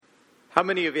How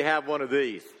many of you have one of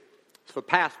these? It's a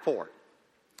passport.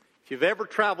 If you've ever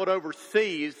traveled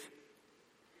overseas,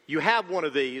 you have one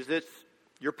of these. It's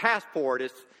your passport.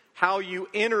 It's how you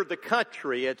enter the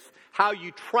country. It's how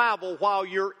you travel while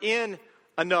you're in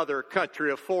another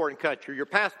country, a foreign country. Your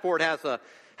passport has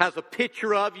a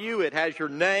picture of you. It has your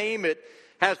name. It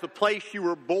has the place you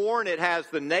were born. It has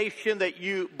the nation that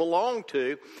you belong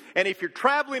to. And if you're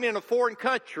traveling in a foreign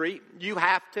country, you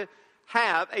have to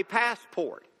have a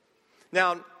passport.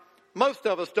 Now, most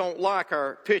of us don't like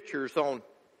our pictures on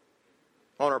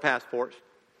our passports.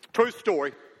 True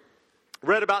story.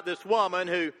 Read about this woman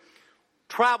who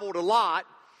traveled a lot,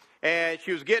 and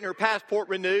she was getting her passport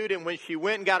renewed, and when she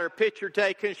went and got her picture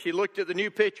taken, she looked at the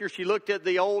new picture, she looked at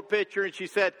the old picture, and she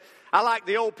said, "I like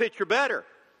the old picture better."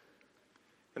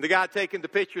 And the guy taking the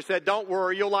picture said, "Don't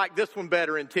worry, you'll like this one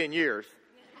better in 10 years.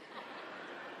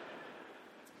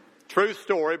 True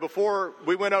story. Before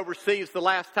we went overseas, the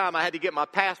last time I had to get my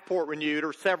passport renewed,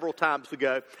 or several times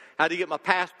ago, I had to get my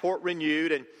passport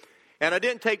renewed, and I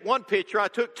didn't take one picture, I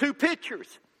took two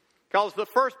pictures. Because the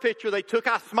first picture they took,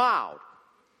 I smiled.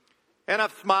 And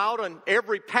I've smiled on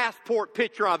every passport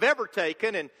picture I've ever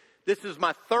taken, and this is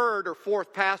my third or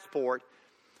fourth passport.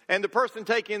 And the person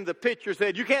taking the picture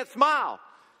said, "You can't smile."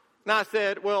 And I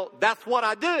said, "Well, that's what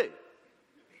I do.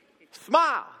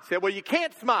 Smile." He said, "Well, you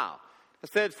can't smile." I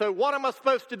said, "So what am I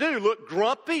supposed to do, look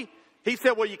grumpy?" He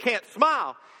said, "Well, you can't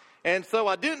smile." And so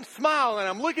I didn't smile, and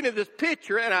I'm looking at this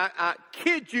picture, and I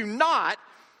kid you not,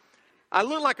 I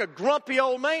look like a grumpy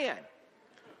old man.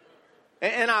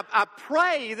 And I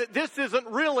pray that this isn't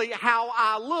really how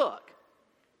I look.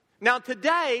 Now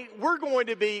today, we're going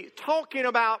to be talking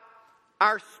about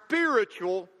our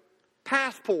spiritual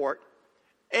passport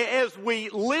as we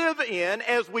live in,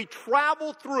 as we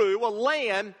travel through a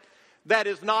land that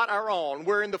is not our own.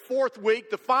 We're in the fourth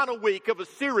week, the final week of a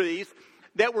series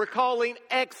that we're calling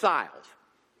Exiles.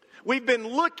 We've been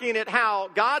looking at how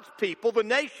God's people, the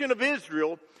nation of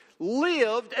Israel,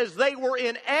 lived as they were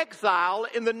in exile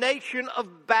in the nation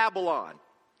of Babylon.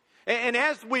 And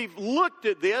as we've looked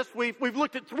at this, we've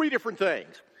looked at three different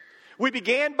things. We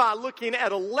began by looking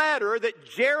at a letter that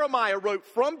Jeremiah wrote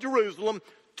from Jerusalem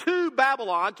to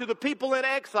Babylon, to the people in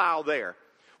exile there.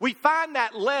 We find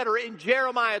that letter in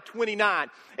Jeremiah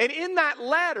 29. And in that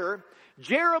letter,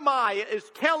 Jeremiah is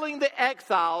telling the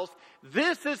exiles,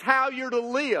 this is how you're to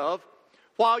live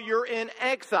while you're in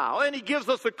exile. And he gives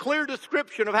us a clear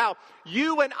description of how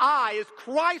you and I, as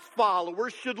Christ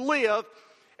followers, should live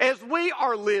as we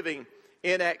are living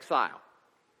in exile.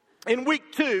 In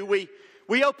week 2,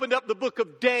 we opened up the book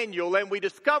of Daniel, and we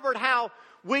discovered how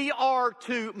we are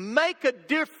to make a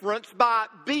difference by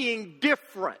being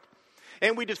different.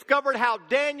 And we discovered how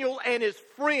Daniel and his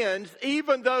friends,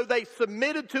 even though they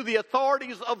submitted to the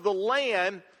authorities of the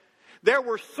land, there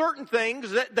were certain things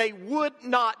that they would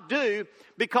not do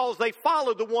because they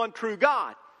followed the one true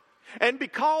God. And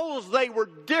because they were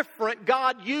different,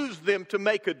 God used them to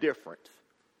make a difference.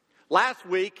 Last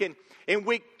week, in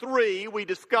week 3, we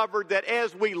discovered that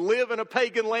as we live in a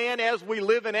pagan land, as we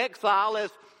live in exile,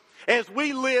 as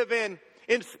we live in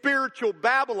spiritual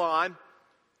Babylon,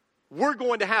 we're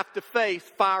going to have to face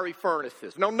fiery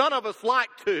furnaces. Now, none of us like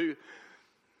to,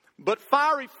 but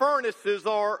fiery furnaces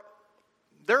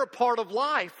they're a part of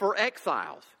life for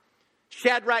exiles.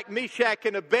 Shadrach, Meshach,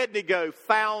 and Abednego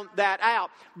found that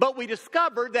out. But we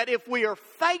discovered that if we are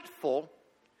faithful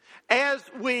as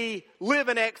we live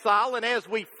in exile and as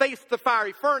we face the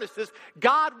fiery furnaces,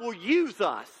 God will use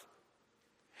us.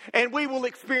 And we will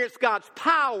experience God's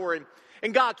power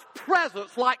and God's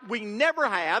presence like we never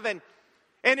have. And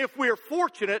if we're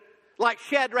fortunate, like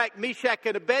Shadrach, Meshach,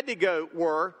 and Abednego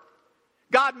were,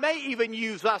 God may even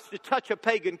use us to touch a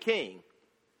pagan king.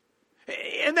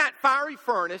 In that fiery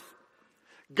furnace,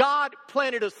 God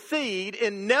planted a seed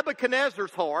in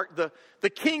Nebuchadnezzar's heart, the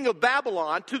king of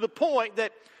Babylon, to the point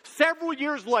that several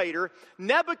years later,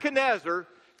 Nebuchadnezzar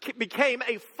became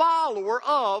a follower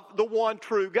of the one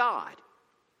true God.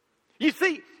 You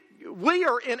see, we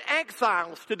are in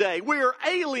exiles today. We are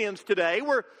aliens today.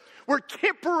 We're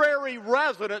temporary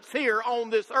residents here on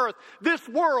this earth. This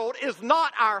world is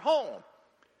not our home.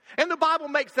 And the Bible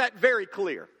makes that very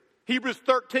clear. Hebrews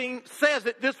 13 says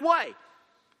it this way.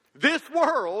 This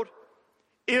world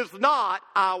is not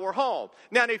our home.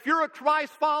 Now, if you're a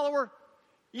Christ follower,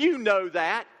 you know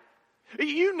that.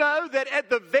 You know that at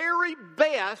the very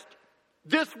best,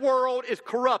 this world is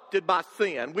corrupted by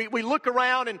sin. We look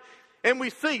around and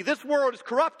we see this world is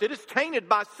corrupted. It's tainted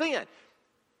by sin.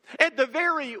 At the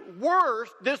very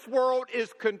worst, this world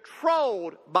is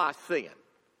controlled by sin.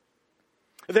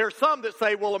 There are some that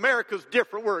say, well, America's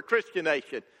different. We're a Christian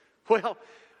nation. Well,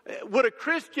 Would a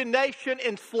Christian nation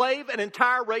enslave an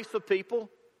entire race of people?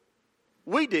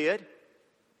 We did.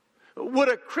 Would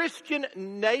a Christian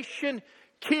nation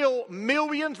kill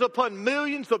millions upon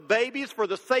millions of babies for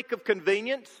the sake of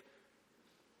convenience?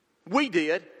 We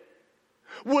did.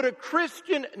 Would a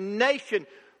Christian nation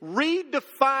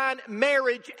redefine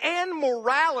marriage and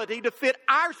morality to fit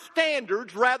our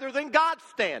standards rather than God's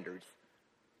standards?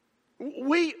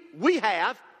 We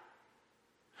have.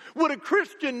 Would a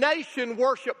Christian nation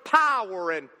worship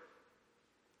power and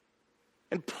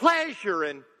pleasure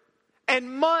and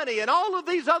money and all of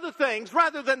these other things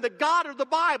rather than the God of the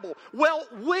Bible? Well,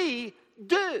 we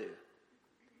do.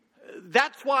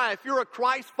 That's why if you're a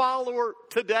Christ follower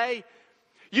today,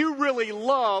 you really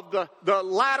love the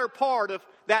latter part of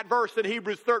that verse in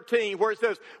Hebrews 13 where it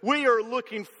says, we are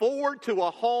looking forward to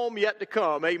a home yet to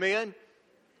come. Amen?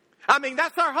 I mean,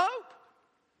 that's our hope.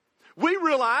 We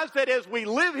realize that as we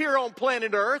live here on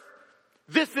planet Earth,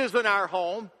 this isn't our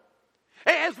home.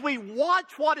 As we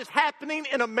watch what is happening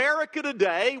in America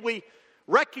today, we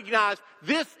recognize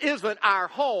this isn't our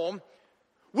home.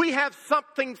 We have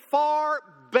something far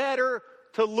better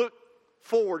to look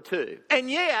forward to. And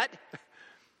yet,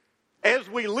 as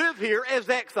we live here as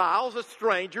exiles, as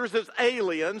strangers, as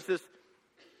aliens, as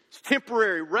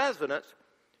temporary residents,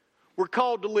 we're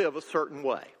called to live a certain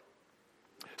way.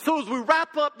 So as we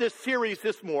wrap up this series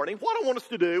this morning, what I want us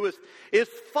to do is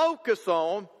focus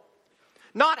on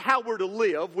not how we're to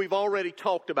live. We've already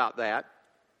talked about that.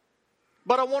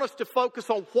 But I want us to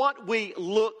focus on what we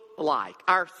look like,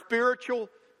 our spiritual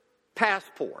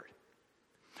passport.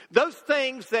 Those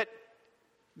things that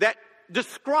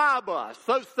describe us,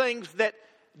 those things that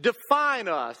define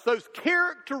us, those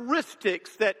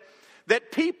characteristics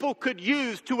that people could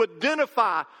use to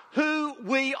identify who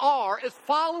we are as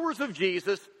followers of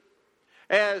Jesus,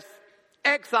 as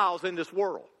exiles in this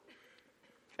world.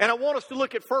 And I want us to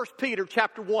look at 1 Peter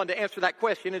chapter 1 to answer that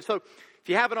question. And so if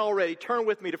you haven't already, turn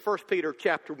with me to 1 Peter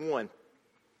chapter 1.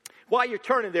 While you're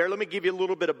turning there, let me give you a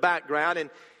little bit of background. In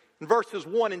verses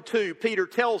 1 and 2, Peter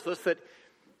tells us that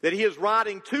he is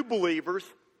writing to believers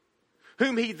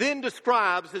whom he then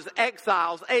describes as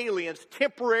exiles, aliens,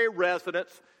 temporary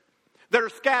residents that are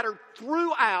scattered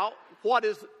throughout what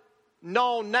is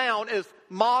known now as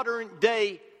modern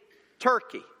day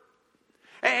Turkey.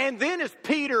 And then as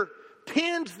Peter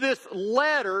pens this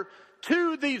letter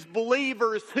to these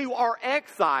believers who are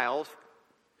exiles,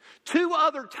 2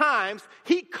 other times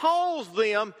he calls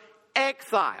them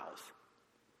exiles.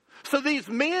 So these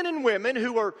men and women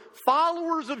who are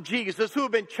followers of Jesus, who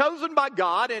have been chosen by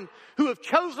God and who have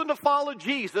chosen to follow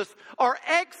Jesus, are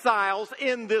exiles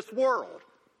in this world.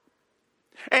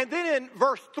 And then in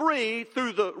verse 3,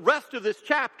 through the rest of this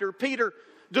chapter, Peter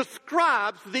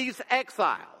describes these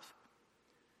exiles.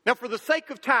 Now, for the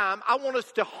sake of time, I want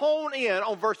us to hone in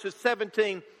on verses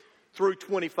 17 through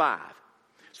 25.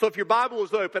 So if your Bible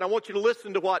is open, I want you to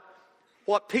listen to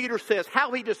what Peter says,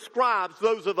 how he describes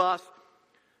those of us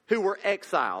who were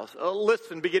exiles.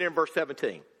 Listen, beginning in verse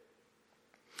 17.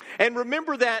 And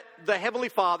remember that the Heavenly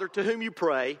Father, to whom you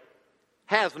pray,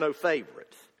 has no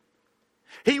favorites.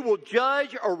 He will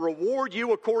judge or reward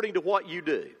you according to what you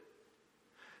do.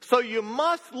 So you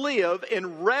must live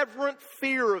in reverent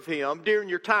fear of Him during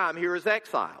your time here as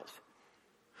exiles.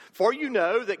 For you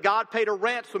know that God paid a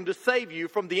ransom to save you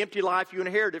from the empty life you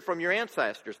inherited from your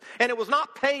ancestors. And it was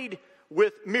not paid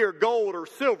with mere gold or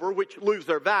silver, which lose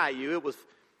their value.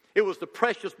 It was the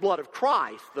precious blood of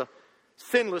Christ, the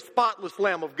sinless, spotless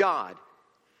Lamb of God.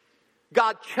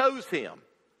 God chose Him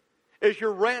as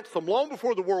your ransom long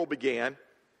before the world began.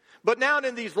 But now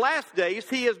in these last days,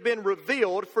 He has been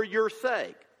revealed for your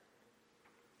sake.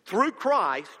 Through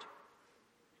Christ,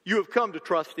 you have come to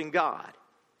trust in God.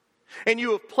 And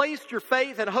you have placed your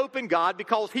faith and hope in God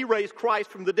because He raised Christ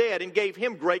from the dead and gave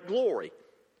Him great glory.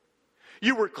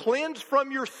 You were cleansed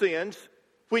from your sins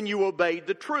when you obeyed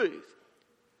the truth.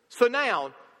 So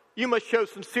now, you must show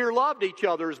sincere love to each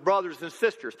other as brothers and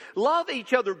sisters. Love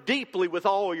each other deeply with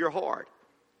all your heart.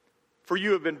 For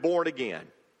you have been born again.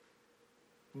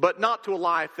 But not to a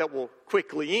life that will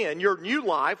quickly end. Your new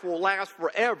life will last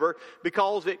forever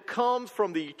because it comes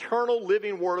from the eternal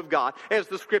living Word of God. As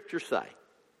the Scriptures say,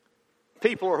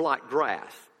 people are like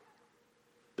grass.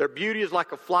 Their beauty is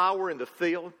like a flower in the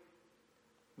field.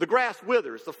 The grass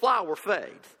withers, the flower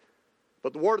fades.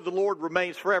 But the Word of the Lord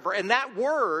remains forever. And that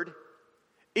Word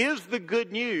is the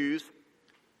good news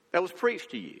that was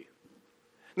preached to you.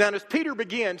 Now, as Peter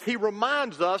begins, he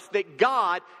reminds us that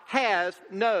God has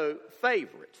no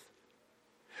favorites.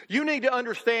 You need to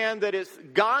understand that it's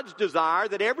God's desire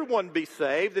that everyone be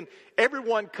saved and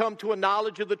everyone come to a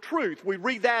knowledge of the truth. We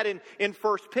read that in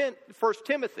 1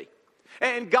 Timothy.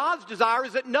 And God's desire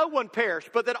is that no one perish,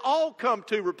 but that all come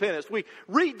to repentance. We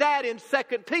read that in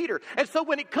 2 Peter. And so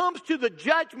when it comes to the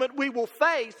judgment we will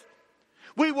face,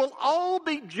 we will all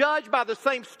be judged by the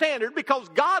same standard because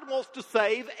God wants to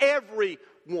save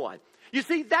everyone. You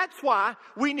see, that's why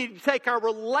we need to take our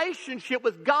relationship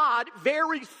with God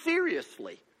very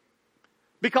seriously.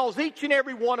 Because each and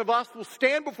every one of us will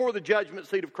stand before the judgment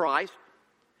seat of Christ,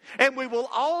 and we will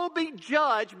all be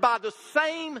judged by the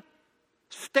same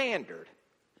standard.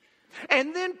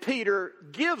 And then Peter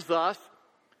gives us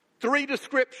 3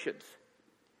 descriptions.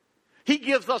 He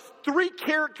gives us 3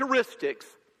 characteristics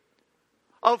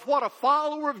of what a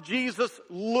follower of Jesus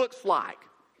looks like,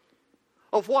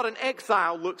 of what an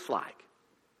exile looks like.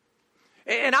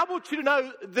 And I want you to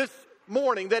know this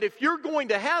morning that if you're going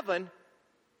to heaven,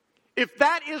 if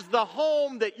that is the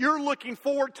home that you're looking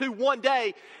forward to one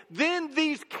day, then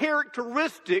these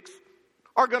characteristics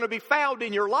are going to be found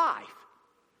in your life.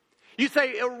 You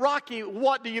say, Rocky,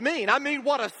 what do you mean? I mean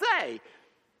what I say.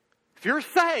 If you're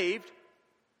saved,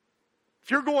 if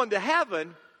you're going to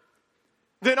heaven,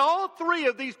 then all 3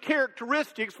 of these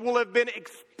characteristics will have been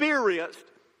experienced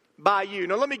by you.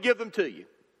 Now let me give them to you.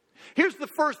 Here's the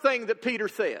first thing that Peter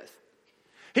says.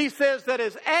 He says that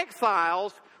as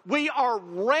exiles, we are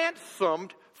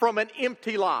ransomed from an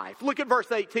empty life. Look at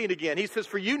verse 18 again. He says,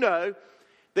 for you know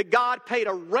that God paid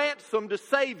a ransom to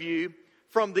save you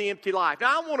from the empty life.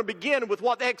 Now I want to begin with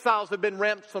what the exiles have been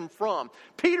ransomed from.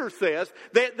 Peter says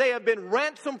that they have been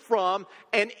ransomed from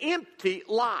an empty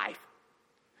life.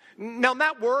 Now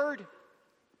that word,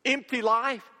 empty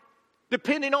life,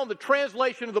 depending on the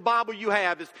translation of the Bible you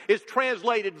have, is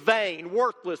translated vain,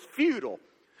 worthless, futile.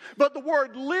 But the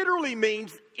word literally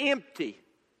means empty.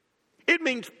 It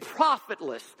means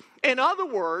profitless. In other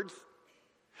words,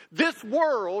 this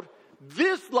world,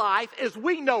 this life as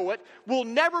we know it, will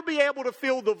never be able to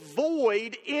fill the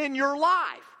void in your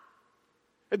life.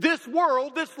 This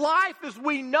world, this life as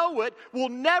we know it, will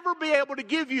never be able to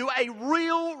give you a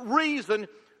real reason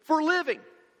for living.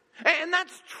 And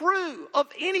that's true of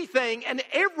anything and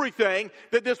everything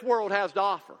that this world has to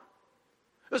offer.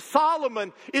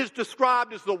 Solomon is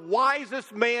described as the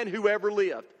wisest man who ever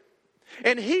lived.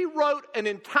 And he wrote an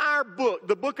entire book,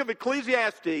 the book of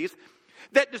Ecclesiastes,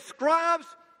 that describes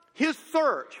his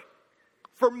search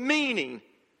for meaning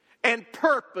and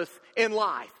purpose in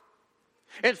life.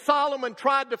 And Solomon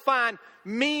tried to find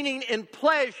meaning in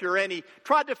pleasure, and he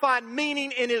tried to find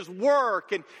meaning in his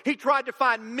work, and he tried to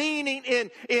find meaning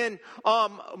in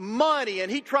money,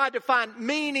 and he tried to find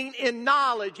meaning in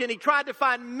knowledge, and he tried to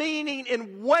find meaning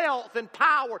in wealth and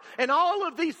power, and all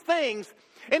of these things.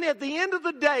 And at the end of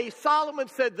the day, Solomon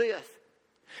said this.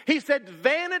 He said,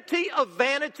 vanity of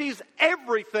vanities,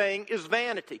 everything is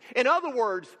vanity. In other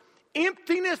words,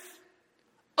 emptiness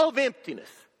of emptiness.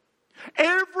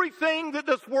 Everything that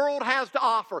this world has to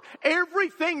offer,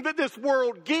 everything that this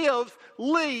world gives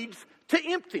leads to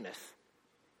emptiness.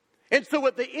 And so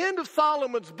at the end of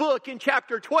Solomon's book in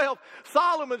chapter 12,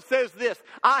 Solomon says this,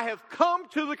 I have come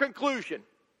to the conclusion,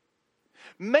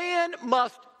 man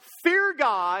must fear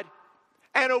God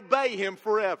and obey him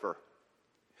forever.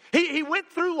 He went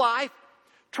through life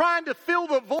trying to fill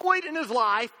the void in his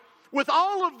life with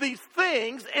all of these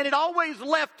things, and it always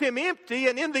left him empty.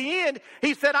 And in the end,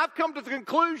 he said, I've come to the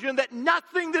conclusion that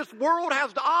nothing this world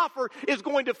has to offer is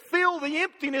going to fill the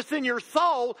emptiness in your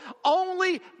soul.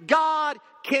 Only God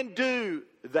can do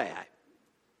that.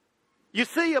 You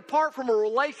see, apart from a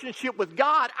relationship with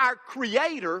God, our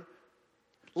Creator,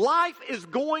 life is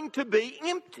going to be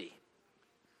empty.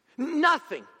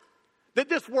 Nothing that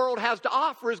this world has to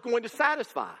offer is going to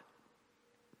satisfy.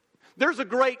 There's a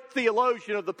great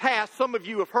theologian of the past, some of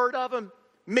you have heard of him,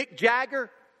 Mick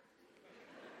Jagger.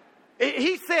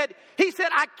 He said,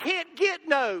 I can't get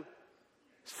no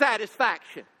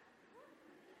satisfaction.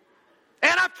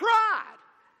 And I've tried.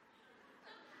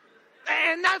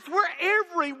 And that's where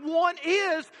everyone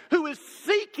is who is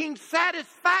seeking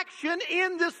satisfaction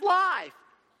in this life.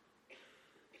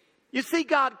 You see,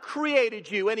 God created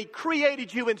you, and He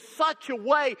created you in such a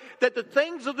way that the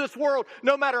things of this world,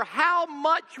 no matter how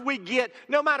much we get,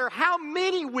 no matter how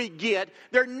many we get,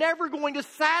 they're never going to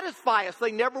satisfy us.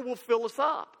 They never will fill us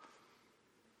up.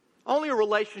 Only a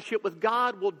relationship with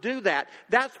God will do that.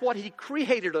 That's what He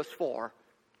created us for.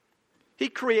 He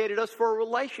created us for a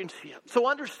relationship. So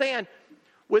understand,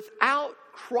 without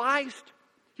Christ,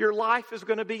 your life is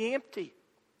going to be empty.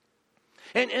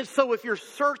 And so if you're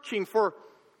searching for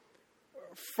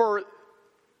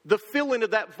the filling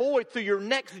of that void through your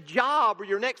next job or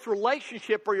your next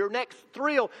relationship or your next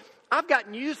thrill, I've got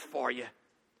news for you.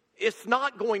 It's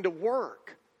not going to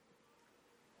work.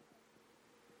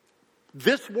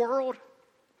 This world,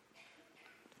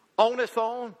 on its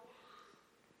own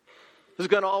is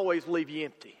going to always leave you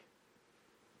empty.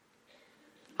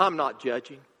 I'm not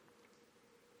judging.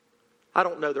 I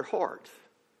don't know their hearts.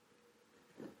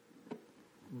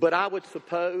 But I would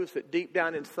suppose that deep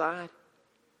down inside,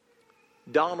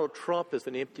 Donald Trump is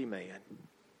an empty man,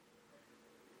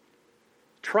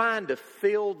 trying to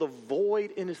fill the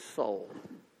void in his soul.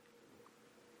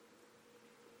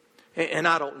 And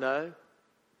I don't know.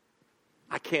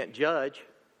 I can't judge.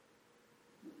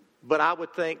 But I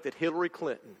would think that Hillary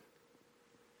Clinton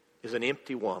is an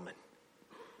empty woman,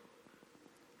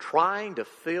 trying to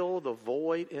fill the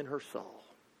void in her soul.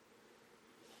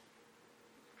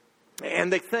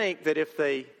 And they think that if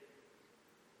they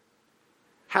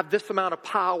have this amount of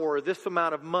power, or this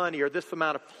amount of money, or this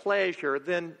amount of pleasure,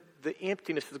 then the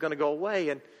emptiness is going to go away.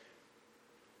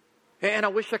 And I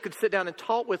wish I could sit down and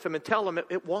talk with them and tell them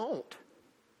it won't.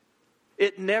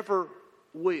 It never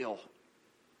will.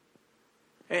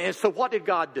 And so what did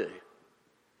God do?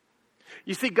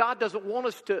 You see, God doesn't want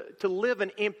us to live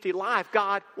an empty life.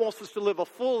 God wants us to live a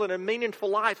full and a meaningful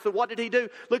life. So what did He do?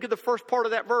 Look at the first part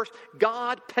of that verse.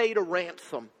 God paid a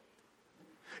ransom.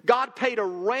 God paid a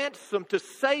ransom to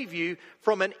save you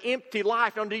from an empty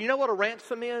life. Now, do you know what a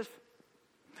ransom is?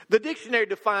 The dictionary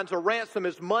defines a ransom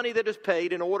as money that is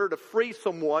paid in order to free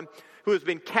someone who has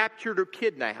been captured or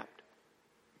kidnapped.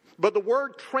 But the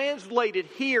word translated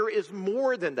here is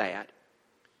more than that.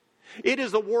 It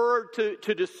is a word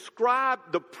to describe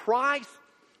the price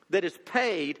that is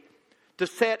paid to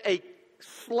set a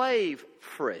slave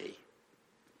free.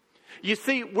 You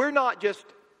see, we're not just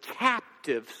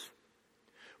captives.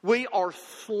 We are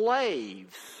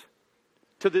slaves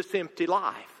to this empty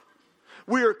life.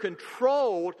 We are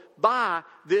controlled by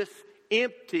this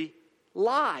empty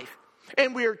life.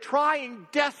 And we are trying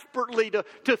desperately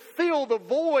to fill the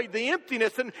void, the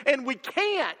emptiness, and we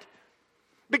can't.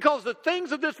 Because the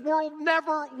things of this world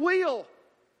never will.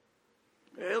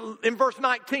 In verse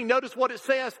 19, notice what it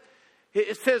says.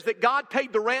 It says that God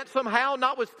paid the ransom, how?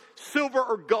 Not with silver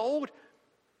or gold,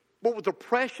 but with the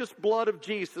precious blood of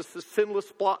Jesus, the sinless,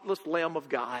 spotless Lamb of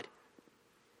God.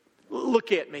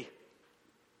 Look at me.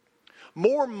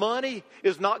 More money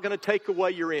is not going to take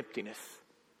away your emptiness.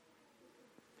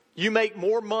 You make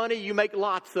more money, you make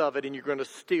lots of it, and you're going to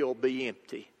still be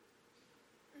empty.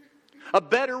 A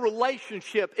better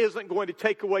relationship isn't going to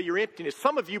take away your emptiness.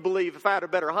 Some of you believe if I had a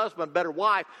better husband, better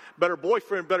wife, better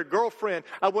boyfriend, better girlfriend,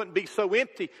 I wouldn't be so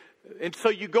empty. And so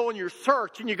you go on your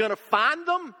search and you're going to find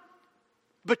them,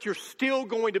 but you're still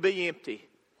going to be empty.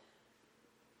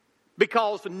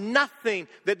 Because nothing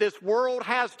that this world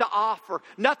has to offer,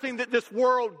 nothing that this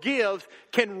world gives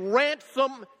can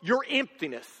ransom your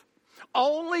emptiness.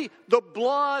 Only the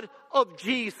blood of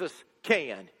Jesus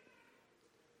can.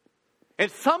 And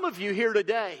some of you here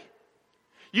today,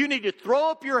 you need to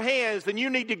throw up your hands and you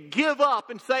need to give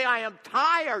up and say, I am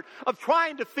tired of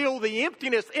trying to fill the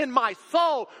emptiness in my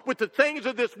soul with the things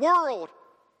of this world.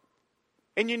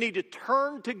 And you need to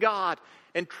turn to God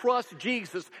and trust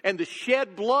Jesus and the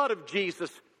shed blood of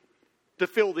Jesus to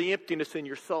fill the emptiness in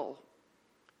your soul.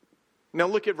 Now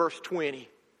look at verse 20.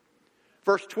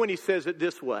 Verse 20 says it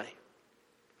this way.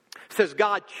 It says,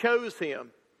 God chose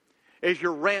him as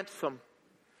your ransom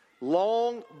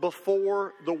long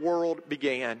before the world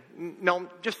began. Now,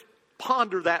 just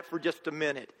ponder that for just a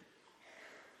minute.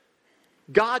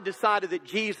 God decided that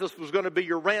Jesus was going to be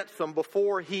your ransom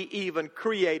before He even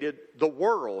created the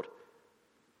world.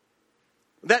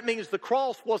 That means the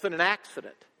cross wasn't an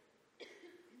accident.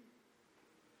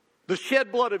 The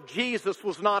shed blood of Jesus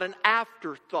was not an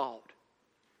afterthought.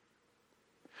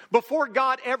 Before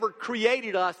God ever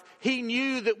created us, He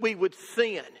knew that we would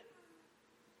sin.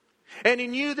 And He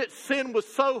knew that sin was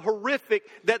so horrific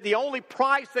that the only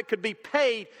price that could be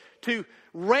paid to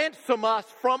ransom us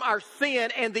from our sin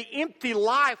and the empty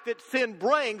life that sin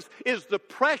brings is the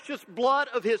precious blood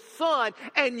of His Son.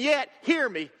 And yet, hear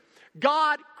me,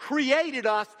 God created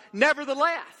us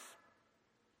nevertheless.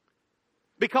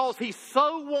 Because He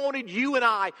so wanted you and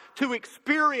I to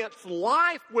experience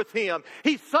life with Him.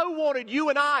 He so wanted you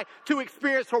and I to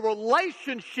experience a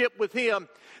relationship with Him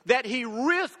that He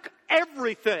risked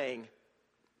everything.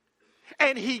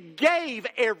 And He gave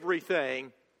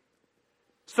everything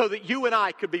so that you and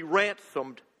I could be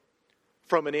ransomed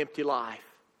from an empty life.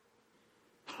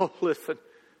 Oh, listen,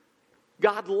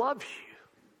 God loves you.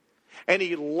 And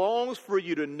He longs for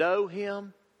you to know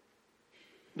Him,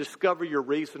 discover your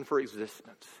reason for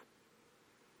existence.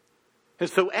 And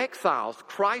so exiles,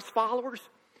 Christ followers,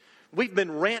 we've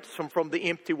been ransomed from the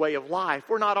empty way of life.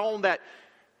 We're not on that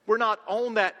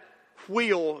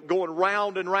wheel going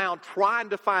round and round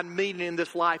trying to find meaning in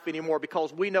this life anymore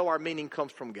because we know our meaning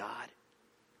comes from God.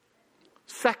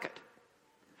 Second,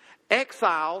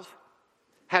 exiles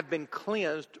have been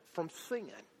cleansed from sin.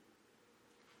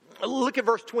 Look at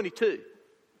verse 22.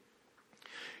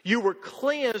 You were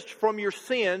cleansed from your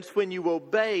sins when you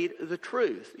obeyed the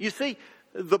truth. You see,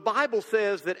 the Bible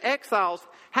says that exiles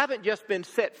haven't just been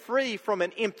set free from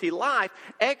an empty life.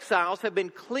 Exiles have been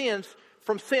cleansed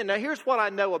from sin. Now, here's what I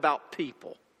know about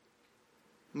people.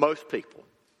 Most people.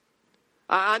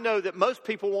 I know that most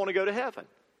people want to go to heaven.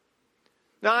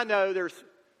 Now, I know there's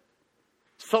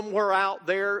somewhere out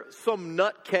there some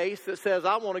nutcase that says,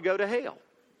 I want to go to hell.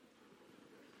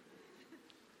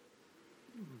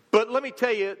 But let me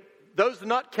tell you, those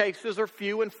nutcases are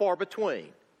few and far between.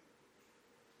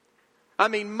 I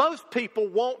mean, most people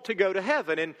want to go to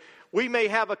heaven, and we may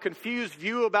have a confused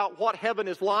view about what heaven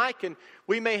is like, and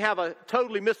we may have a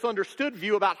totally misunderstood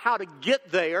view about how to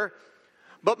get there,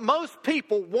 but most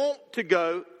people want to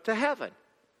go to heaven.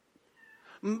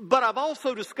 But I've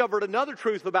also discovered another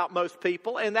truth about most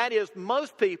people, and that is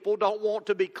most people don't want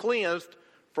to be cleansed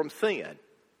from sin.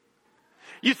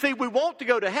 You see, we want to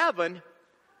go to heaven,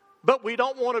 but we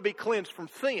don't want to be cleansed from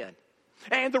sin.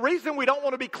 And the reason we don't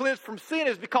want to be cleansed from sin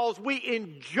is because we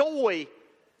enjoy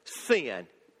sin.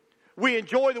 We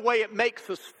enjoy the way it makes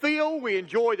us feel. We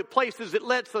enjoy the places it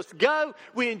lets us go.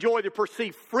 We enjoy the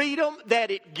perceived freedom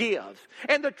that it gives.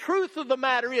 And the truth of the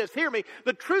matter is, hear me,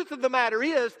 the truth of the matter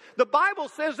is, the Bible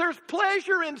says there's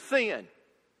pleasure in sin.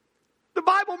 The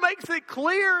Bible makes it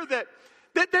clear that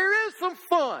there is some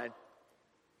fun.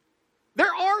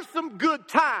 There are some good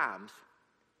times.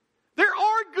 There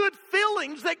are good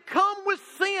feelings that come with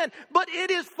sin, but it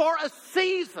is for a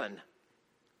season.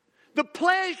 The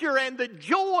pleasure and the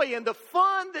joy and the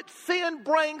fun that sin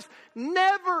brings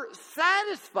never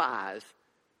satisfies.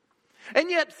 And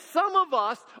yet some of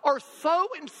us are so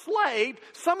enslaved,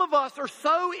 some of us are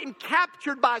so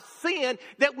encaptured by sin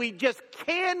that we just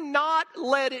cannot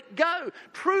let it go.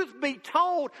 Truth be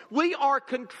told, we are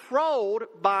controlled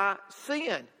by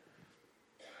sin.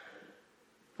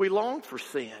 We long for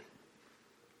sin.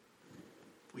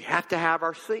 We have to have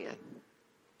our sin.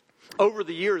 Over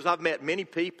the years, I've met many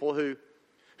people who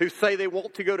say they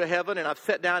want to go to heaven, and I've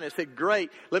sat down and said,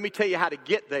 great, let me tell you how to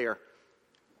get there.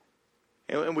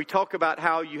 And we talk about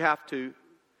how you have to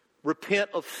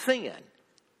repent of sin.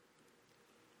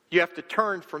 You have to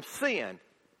turn from sin.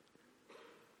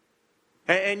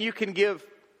 And you can give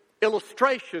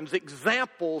illustrations,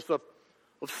 examples of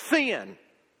sin.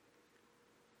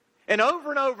 And over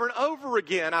and over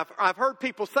again, I've heard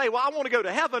people say, well, I want to go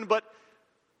to heaven, but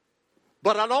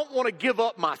I don't want to give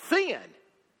up my sin.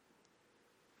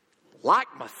 I like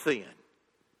my sin.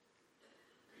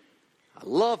 I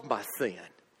love my sin.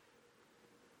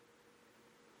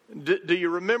 Do you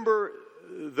remember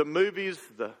the movies,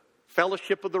 the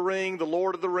Fellowship of the Ring, the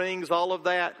Lord of the Rings, all of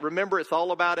that? Remember, it's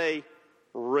all about a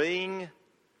ring.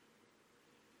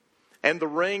 And the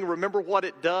ring, remember what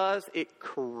it does? It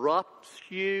corrupts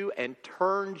you and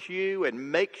turns you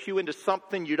and makes you into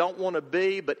something you don't want to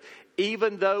be. But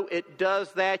even though it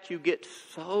does that, you get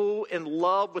so in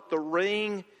love with the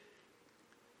ring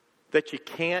that you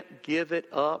can't give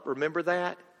it up. Remember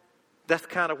that? That's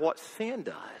kind of what sin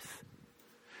does.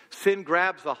 Sin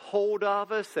grabs a hold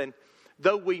of us, and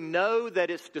though we know that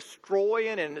it's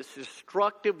destroying and it's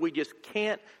destructive, we just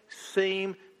can't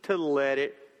seem to let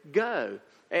it go.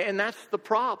 And that's the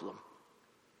problem.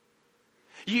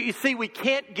 You see, we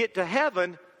can't get to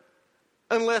heaven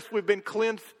unless we've been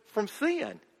cleansed from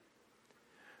sin.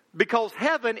 Because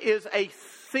heaven is a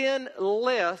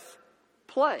sinless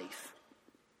place.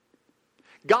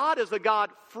 God is a God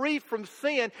free from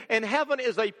sin, and heaven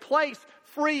is a place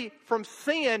free from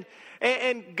sin.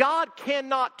 And God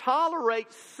cannot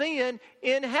tolerate sin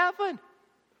in heaven.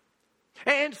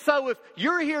 And so if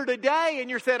you're here today and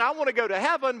you're saying, I want to go to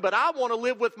heaven, but I want to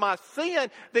live with my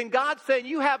sin, then God's saying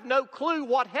you have no clue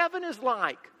what heaven is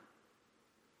like.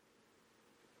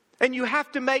 And you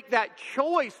have to make that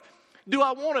choice. Do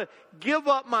I want to give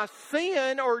up my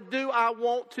sin, or do I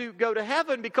want to go to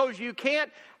heaven? Because you can't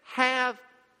have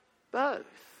both.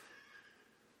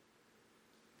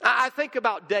 I think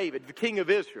about David, the king of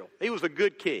Israel. He was a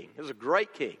good king. He was a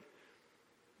great king.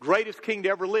 Greatest king to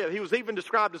ever live. He was even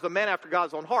described as a man after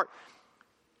God's own heart.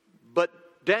 But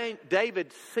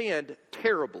David sinned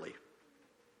terribly.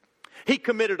 He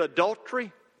committed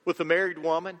adultery with a married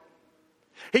woman.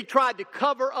 He tried to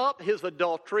cover up his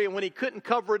adultery, and when he couldn't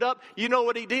cover it up, you know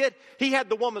what he did? He had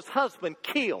the woman's husband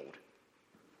killed.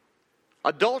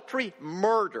 Adultery,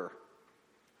 murder.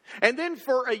 And then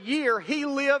for a year, he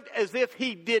lived as if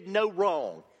he did no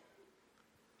wrong.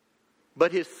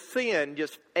 But his sin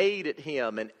just ate at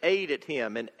him and ate at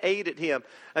him and ate at him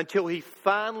until he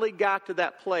finally got to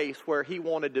that place where he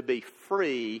wanted to be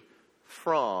free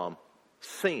from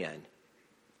sin.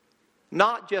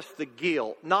 Not just the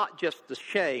guilt, not just the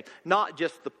shame, not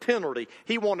just the penalty.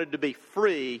 He wanted to be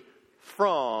free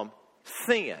from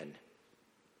sin.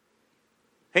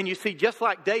 And you see, just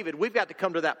like David, we've got to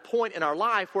come to that point in our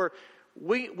life where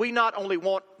we not only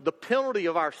want the penalty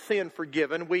of our sin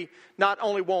forgiven, we not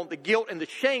only want the guilt and the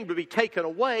shame to be taken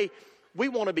away, we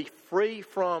want to be free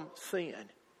from sin.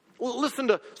 Well, listen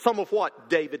to some of what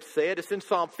David said. It's in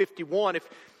Psalm 51 if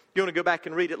you want to go back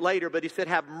and read it later. But he said,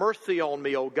 "Have mercy on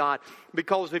me, O God,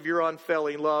 because of your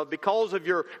unfailing love, because of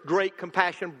your great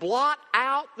compassion. Blot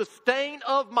out the stain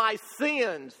of my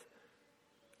sins.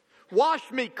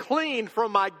 Wash me clean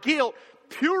from my guilt.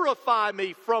 Purify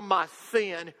me from my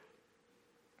sin.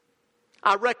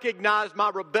 I recognize my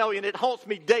rebellion. It haunts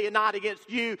me day and night against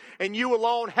you, and you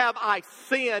alone have I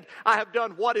sinned. I have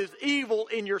done what is evil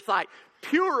in your sight.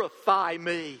 Purify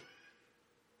me,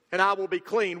 and I will be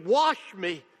clean. Wash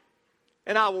me,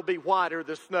 and I will be whiter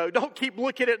than snow." Don't keep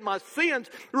looking at my sins.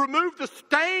 Remove the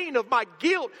stain of my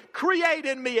guilt. Create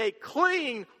in me a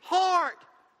clean heart.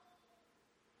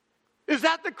 Is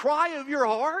that the cry of your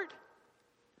heart?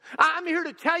 I'm here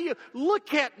to tell you,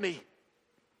 look at me.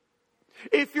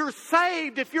 If you're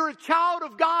saved, if you're a child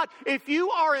of God, if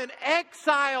you are in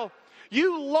exile,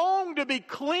 you long to be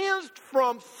cleansed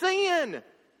from sin.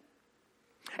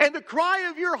 And the cry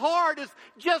of your heart is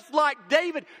just like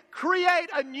David, create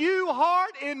a new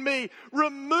heart in me.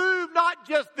 Remove not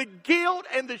just the guilt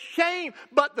and the shame,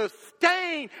 but the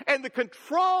stain and the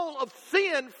control of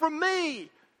sin from me.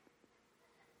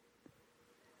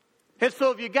 And so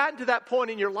have you gotten to that point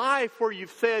in your life where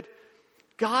you've said,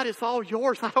 God, it's all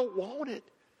yours. I don't want it.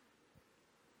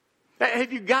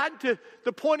 Have you gotten to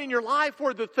the point in your life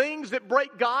where the things that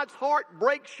break God's heart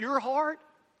breaks your heart?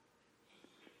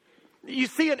 You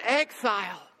see, an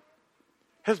exile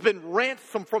has been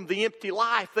ransomed from the empty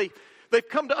life. They've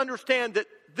come to understand that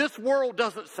this world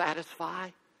doesn't satisfy.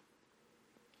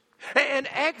 And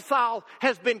exile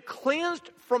has been cleansed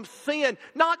from sin,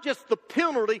 not just the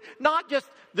penalty, not just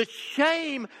the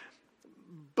shame,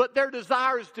 but their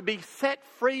desire is to be set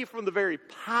free from the very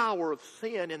power of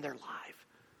sin in their life.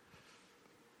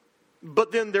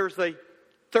 But then there's a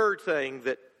third thing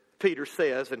that Peter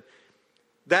says, and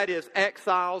that is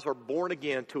exiles are born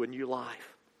again to a new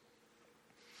life.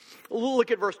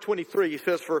 Look at verse 23. He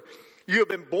says, "For you have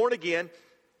been born again,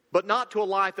 but not to a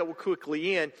life that will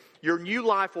quickly end. Your new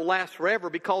life will last forever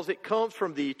because it comes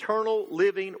from the eternal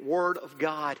living Word of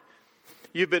God."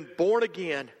 You've been born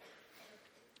again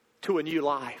to a new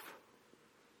life.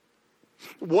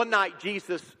 One night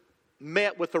Jesus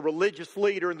met with a religious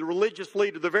leader, and the religious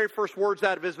leader, the very first words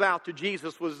out of his mouth to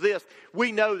Jesus was this: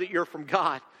 "We know that you're from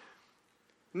God.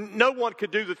 No one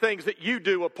could do the things that you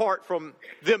do apart from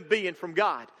them being from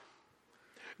God."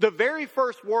 The very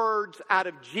first words out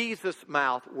of Jesus'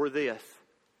 mouth were this: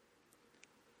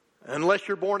 "Unless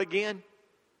you're born again,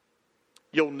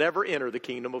 you'll never enter the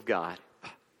kingdom of God."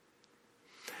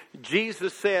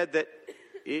 Jesus said that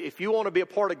if you want to be a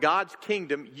part of God's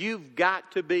kingdom, you've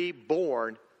got to be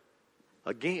born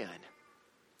again.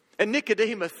 And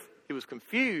Nicodemus, he was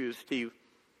confused. He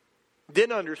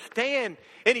didn't understand.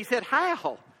 And he said,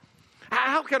 how?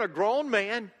 How can a grown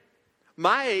man,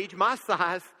 my age, my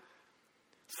size,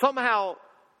 somehow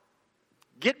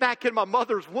get back in my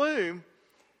mother's womb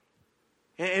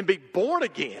and be born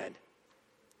again?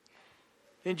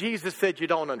 And Jesus said, you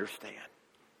don't understand.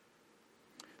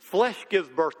 Flesh gives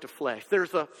birth to flesh.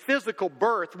 There's a physical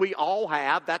birth we all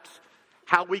have. That's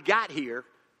how we got here.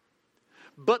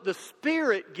 But the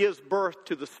Spirit gives birth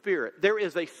to the Spirit. There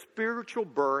is a spiritual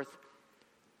birth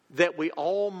that we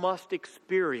all must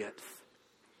experience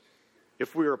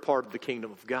if we are a part of the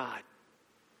kingdom of God.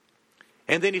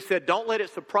 And then he said, don't let it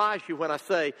surprise you when I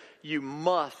say you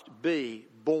must be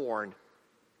born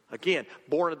again,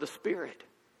 born of the Spirit.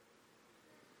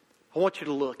 I want you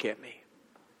to look at me.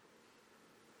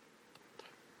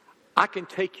 I can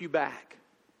take you back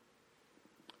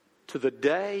to the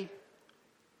day,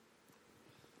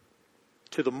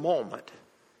 to the moment,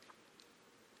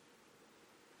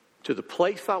 to the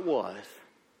place I was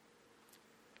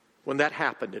when that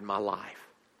happened in my life.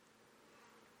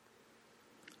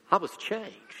 I was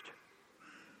changed.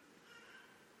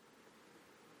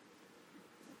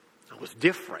 I was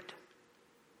different.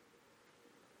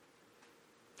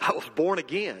 I was born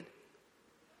again.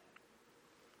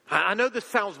 I know this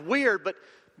sounds weird, but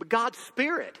God's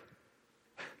Spirit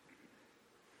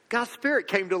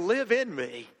came to live in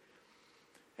me.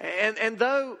 And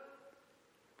though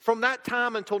from that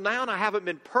time until now, and I haven't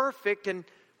been perfect, and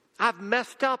I've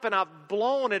messed up, and I've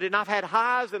blown it, and I've had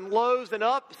highs and lows and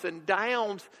ups and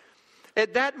downs.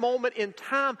 At that moment in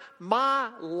time, my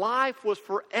life was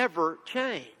forever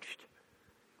changed.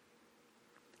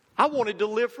 I wanted to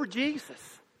live for Jesus.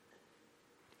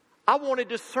 I wanted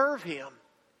to serve Him.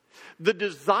 The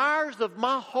desires of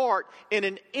my heart in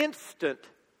an instant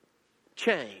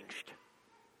changed.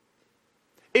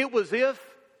 It was if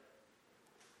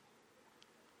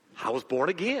I was born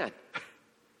again.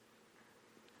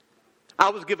 I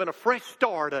was given a fresh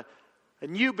start, a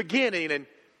new beginning.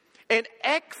 And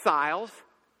exiles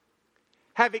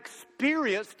have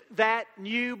experienced that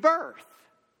new birth.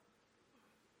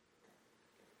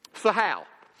 So how?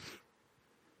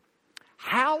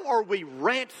 How are we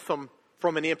ransomed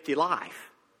from an empty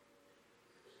life?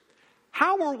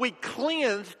 How are we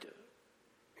cleansed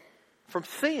from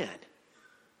sin?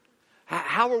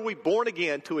 How are we born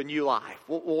again to a new life?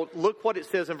 Well, look what it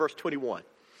says in verse 21.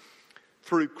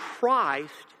 Through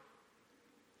Christ,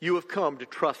 you have come to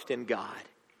trust in God.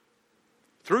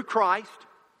 Through Christ,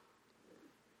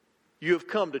 you have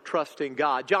come to trust in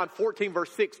God. John 14,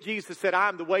 verse 6, Jesus said, I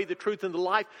am the way, the truth, and the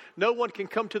life. No one can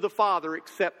come to the Father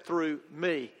except through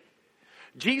me.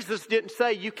 Jesus didn't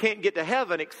say you can't get to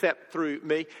heaven except through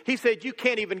me. He said you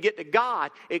can't even get to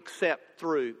God except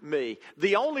through me.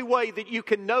 The only way that you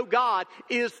can know God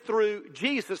is through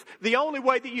Jesus. The only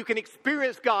way that you can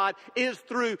experience God is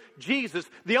through Jesus.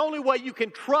 The only way you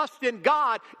can trust in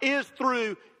God is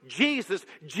through Jesus.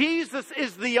 Jesus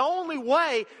is the only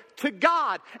way to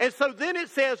God. And so then it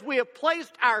says we have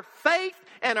placed our faith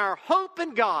and our hope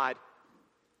in God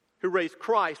who raised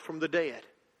Christ from the dead.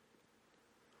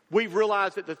 We've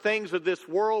realized that the things of this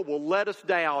world will let us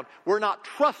down. We're not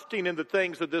trusting in the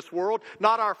things of this world,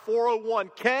 not our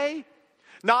 401k,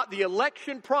 not the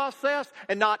election process,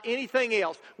 and not anything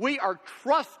else. We are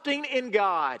trusting in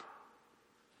God.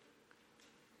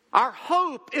 Our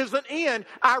hope isn't in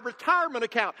our retirement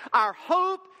account. Our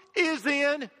hope is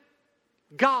in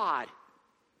God.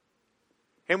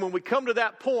 And when we come to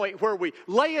that point where we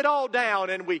lay it all down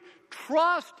and we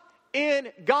trust in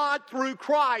God through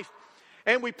Christ,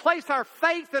 and we place our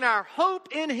faith and our hope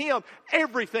in Him,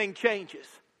 everything changes.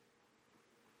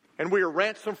 And we are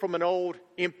ransomed from an old,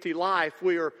 empty life.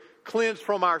 We are cleansed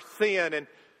from our sin,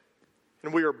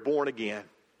 and we are born again.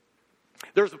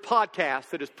 There's a podcast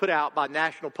that is put out by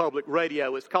National Public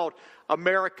Radio. It's called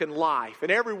American Life.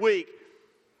 And every week,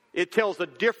 it tells a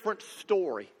different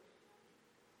story.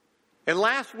 And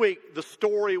last week, the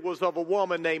story was of a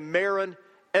woman named Marin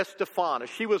Estefana.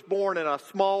 She was born in a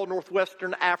small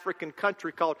northwestern African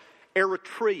country called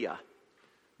Eritrea.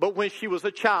 But when she was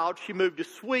a child, she moved to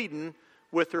Sweden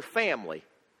with her family.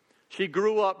 She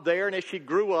grew up there, and as she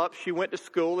grew up, she went to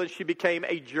school and she became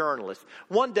a journalist.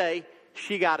 One day,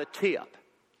 she got a tip.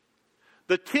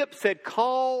 The tip said,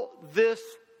 call this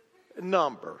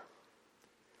number.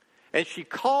 And she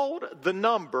called the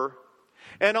number,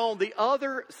 and on the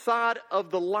other side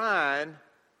of the line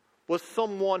was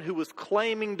someone who was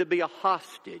claiming to be a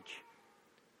hostage.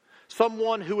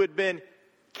 Someone who had been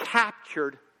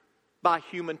captured by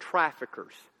human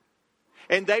traffickers.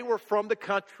 And they were from the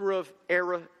country of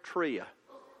Eritrea.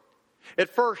 At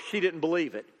first, she didn't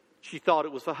believe it. She thought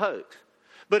it was a hoax.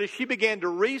 But as she began to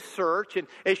research and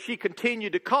as she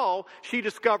continued to call, she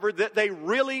discovered that they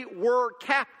really were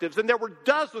captives. And there were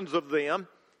dozens of them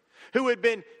who had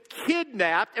been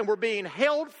kidnapped and were being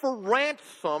held for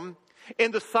ransom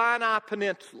in the Sinai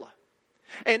Peninsula.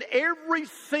 And every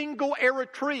single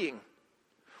Eritrean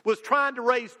was trying to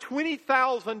raise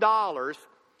 $20,000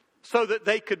 so that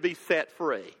they could be set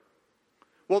free.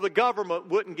 Well, the government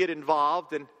wouldn't get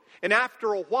involved, and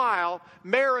after a while,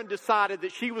 Marin decided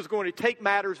that she was going to take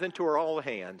matters into her own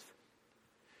hands.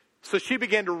 So she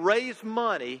began to raise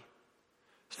money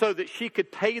so that she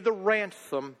could pay the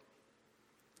ransom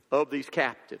of these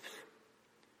captives.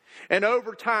 And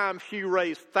over time, she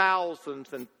raised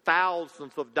thousands and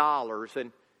thousands of dollars,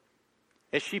 and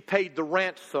she paid the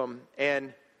ransom,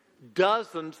 and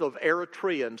dozens of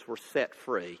Eritreans were set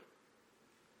free.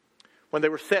 When they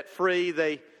were set free,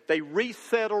 they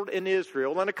resettled in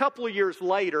Israel. And a couple of years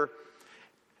later,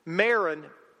 Marin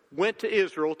went to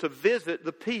Israel to visit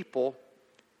the people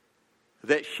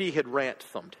that she had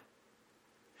ransomed.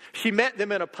 She met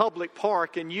them in a public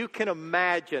park, and you can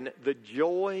imagine the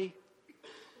joy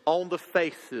on the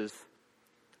faces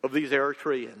of these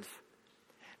Eritreans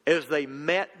as they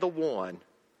met the one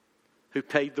who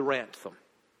paid the ransom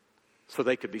so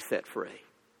they could be set free.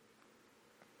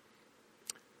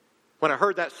 When I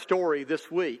heard that story this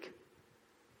week,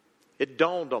 it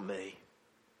dawned on me.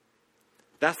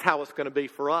 That's how it's going to be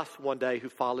for us one day who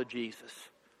follow Jesus.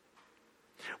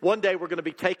 One day we're going to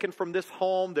be taken from this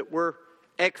home that we're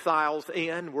exiles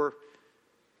in. We're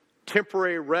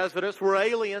temporary residents. We're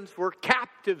aliens. We're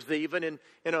captives even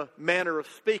in a manner of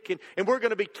speaking. And we're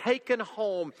going to be taken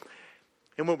home.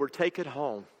 And when we're taken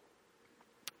home,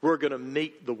 we're going to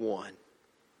meet the one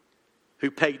who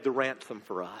paid the ransom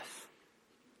for us.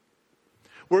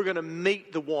 We're going to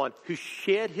meet the one who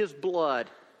shed his blood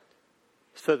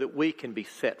so that we can be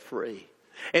set free.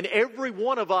 And every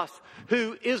one of us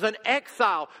who is an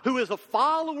exile, who is a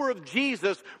follower of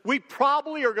Jesus, we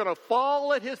probably are going to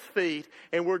fall at his feet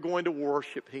and we're going to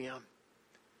worship him,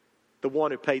 the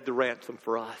one who paid the ransom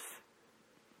for us.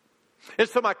 And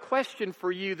so my question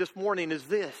for you this morning is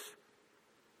this: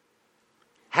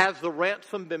 has the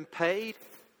ransom been paid?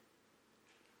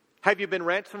 Have you been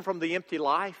ransomed from the empty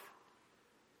life?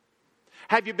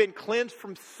 Have you been cleansed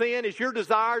from sin? Is your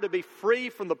desire to be free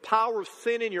from the power of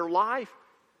sin in your life?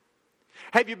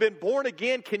 Have you been born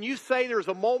again? Can you say there's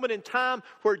a moment in time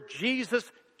where Jesus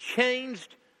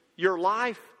changed your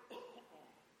life?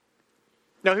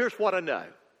 Now here's what I know.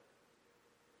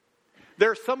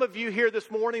 There are some of you here this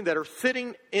morning that are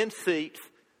sitting in seats.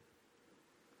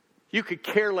 You could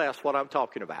care less what I'm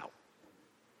talking about.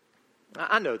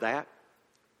 I know that.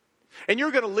 And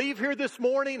you're going to leave here this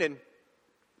morning and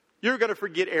you're going to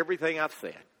forget everything I've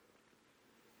said.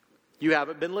 You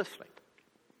haven't been listening.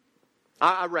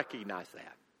 I recognize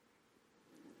that.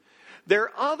 There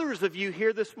are others of you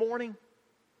here this morning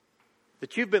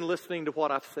that you've been listening to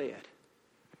what I've said.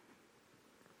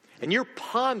 And you're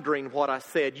pondering what I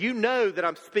said. You know that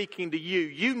I'm speaking to you.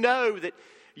 You know that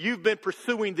you've been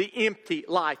pursuing the empty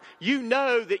life. You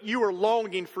know that you are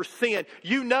longing for sin.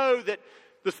 You know that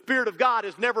the Spirit of God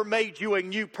has never made you a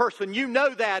new person. You know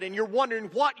that, and you're wondering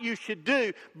what you should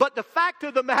do. But the fact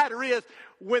of the matter is,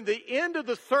 when the end of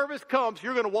the service comes,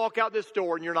 you're going to walk out this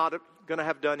door and you're not going to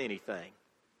have done anything.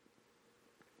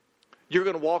 You're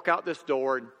going to walk out this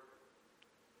door and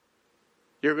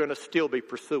you're going to still be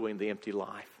pursuing the empty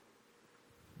life.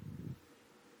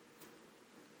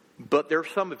 But there are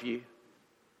some of you,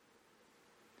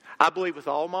 I believe with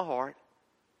all my heart,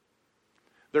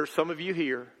 there are some of you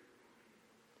here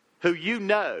who you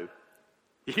know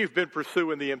you've been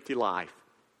pursuing the empty life.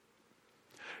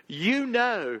 You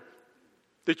know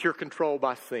that you're controlled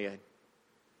by sin.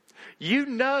 You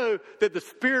know that the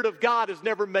Spirit of God has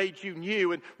never made you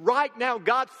new. And right now,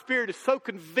 God's Spirit is so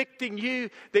convicting you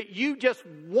that you just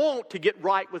want to get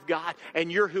right with God.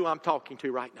 And you're who I'm talking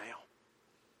to right now.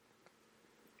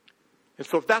 And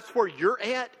so if that's where you're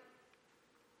at,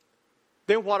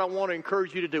 then what I want to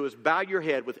encourage you to do is bow your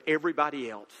head with everybody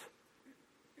else.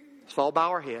 Let's all bow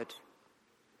our heads.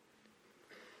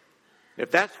 If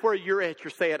that's where you're at,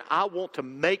 you're saying, I want to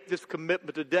make this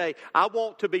commitment today. I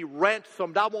want to be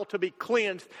ransomed. I want to be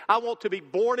cleansed. I want to be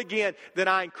born again. Then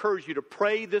I encourage you to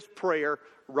pray this prayer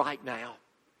right now.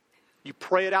 You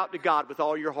pray it out to God with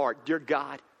all your heart. Dear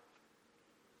God,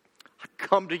 I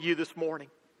come to you this morning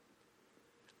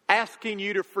asking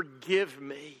you to forgive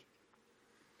me.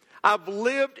 I've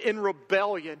lived in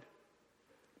rebellion.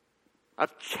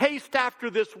 I've chased after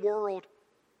this world.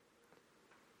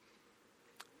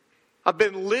 I've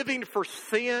been living for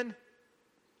sin.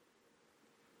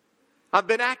 I've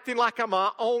been acting like I'm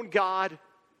my own God.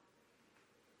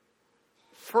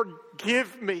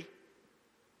 Forgive me.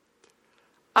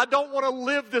 I don't want to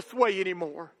live this way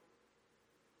anymore.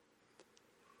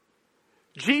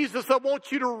 Jesus, I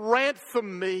want you to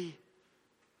ransom me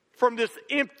from this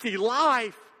empty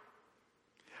life.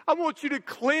 I want you to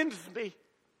cleanse me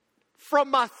from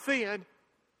my sin.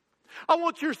 I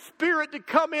want your Spirit to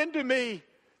come into me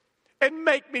and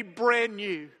make me brand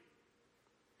new.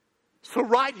 So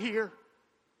right here,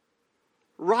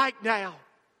 right now,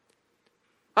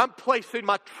 I'm placing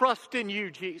my trust in you,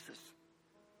 Jesus.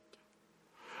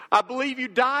 I believe you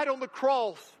died on the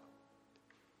cross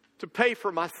to pay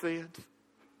for my sins.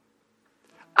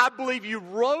 I believe you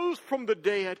rose from the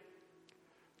dead,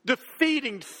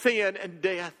 defeating sin and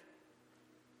death.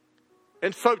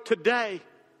 And so today,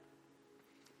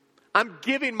 I'm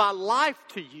giving my life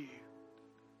to you.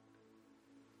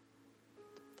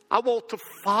 I want to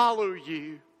follow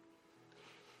you.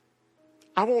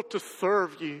 I want to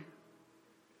serve you.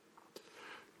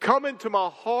 Come into my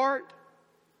heart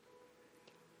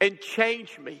and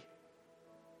change me.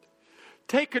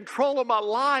 Take control of my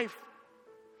life.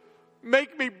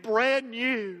 Make me brand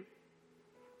new.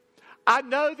 I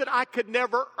know that I could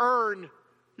never earn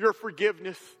your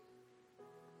forgiveness.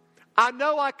 I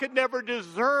know I could never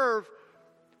deserve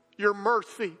your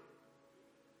mercy.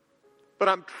 But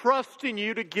I'm trusting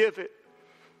you to give it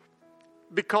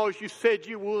because you said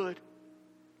you would.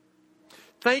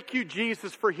 Thank you,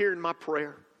 Jesus, for hearing my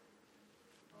prayer.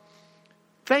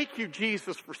 Thank you,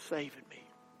 Jesus, for saving me.